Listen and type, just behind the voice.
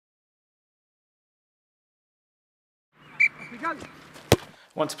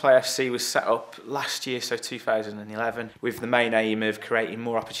Want to Play FC was set up last year, so 2011, with the main aim of creating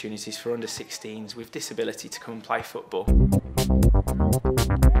more opportunities for under-16s with disability to come and play football.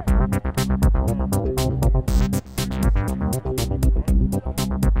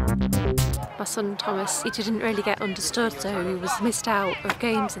 My son Thomas, he didn't really get understood, so he was missed out of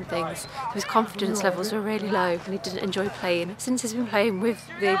games and things. His confidence levels were really low and he didn't enjoy playing. Since he's been playing with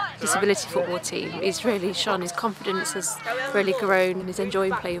the disability football team, he's really shone. His confidence has really grown and he's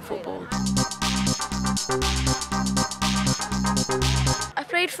enjoying playing football. I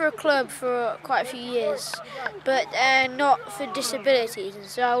played for a club for quite a few years, but not for disabilities, and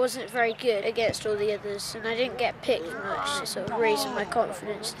so I wasn't very good against all the others, and I didn't get picked much, sort of raising my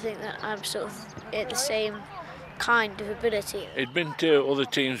confidence to think that I'm sort of at the same kind of ability. He'd been to other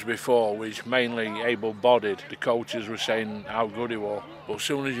teams before, which mainly able-bodied. The coaches were saying how good he was, but as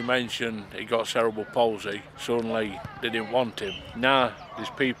soon as you mentioned he got cerebral palsy, suddenly they didn't want him. Now there's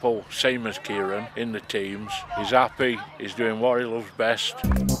people, same as Kieran, in the teams. He's happy, he's doing what he loves best.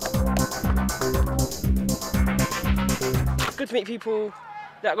 It's good to meet people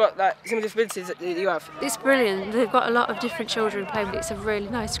that got similar disabilities that you have. It's brilliant. They've got a lot of different children playing, but it's a really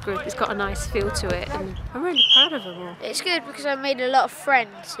nice group. It's got a nice feel to it, and I'm really proud of them all. It's good because I made a lot of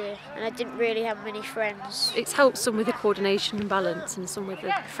friends here, and I didn't really have many friends. It's helped some with the coordination and balance, and some with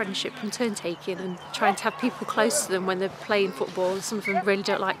the friendship and turn taking, and trying to have people close to them when they're playing football. Some of them really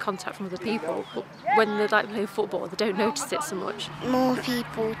don't like contact from other people, but when they're like playing football, they don't notice it so much. More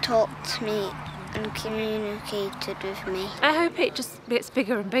people talk to me and communicated with me. I hope it just gets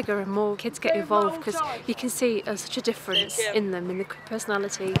bigger and bigger and more kids get involved, because you can see such a difference in them, in the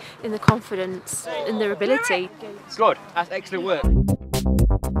personality, in the confidence, in their ability. Good, that's excellent work.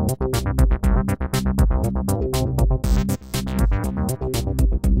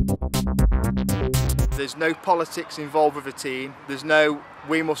 There's no politics involved with the team. There's no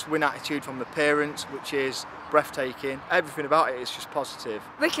we must win attitude from the parents, which is breathtaking. Everything about it is just positive.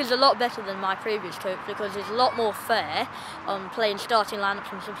 Ricky's a lot better than my previous coach because it's a lot more fair on playing starting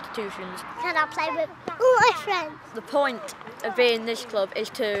lineups and substitutions. Can I play with all my friends? The point of being this club is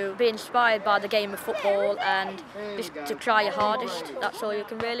to be inspired by the game of football and just to try your hardest. That's all you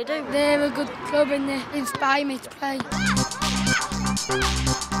can really do. They're a good club and they inspire me to play.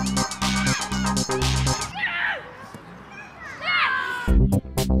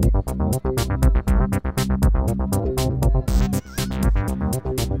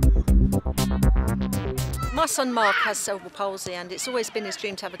 My son Mark has cerebral palsy and it's always been his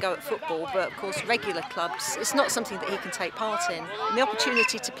dream to have a go at football, but of course regular clubs, it's not something that he can take part in. And the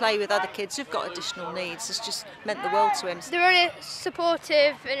opportunity to play with other kids who've got additional needs has just meant the world to him. They're really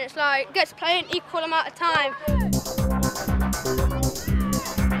supportive and it's like, get to play an equal amount of time.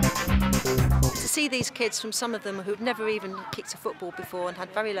 To see these kids, from some of them who've never even kicked a football before and had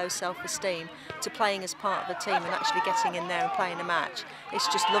very low self-esteem, to playing as part of a team and actually getting in there and playing a match, it's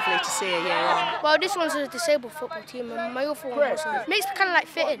just lovely to see a year on. Well, this one's a disabled football team and my other one wasn't. Makes me kind of like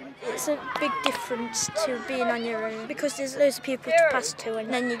fit in. It's a big difference to being on your own because there's loads of people to pass to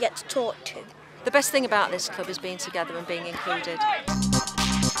and then you get to talk to. The best thing about this club is being together and being included.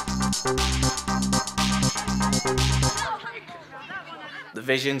 The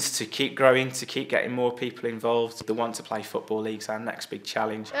vision's to keep growing, to keep getting more people involved. The Want to Play Football League's our next big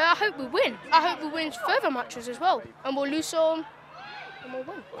challenge. I hope we win. I hope we win further matches as well. And we'll lose some and we'll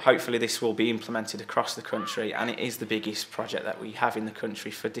win. Hopefully this will be implemented across the country, and it is the biggest project that we have in the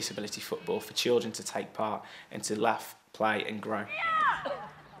country for disability football, for children to take part and to laugh, play and grow.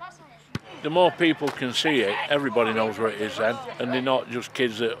 The more people can see it, everybody knows where it is then, and they're not just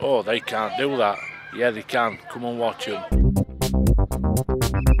kids that, oh, they can't do that. Yeah, they can. Come and watch them.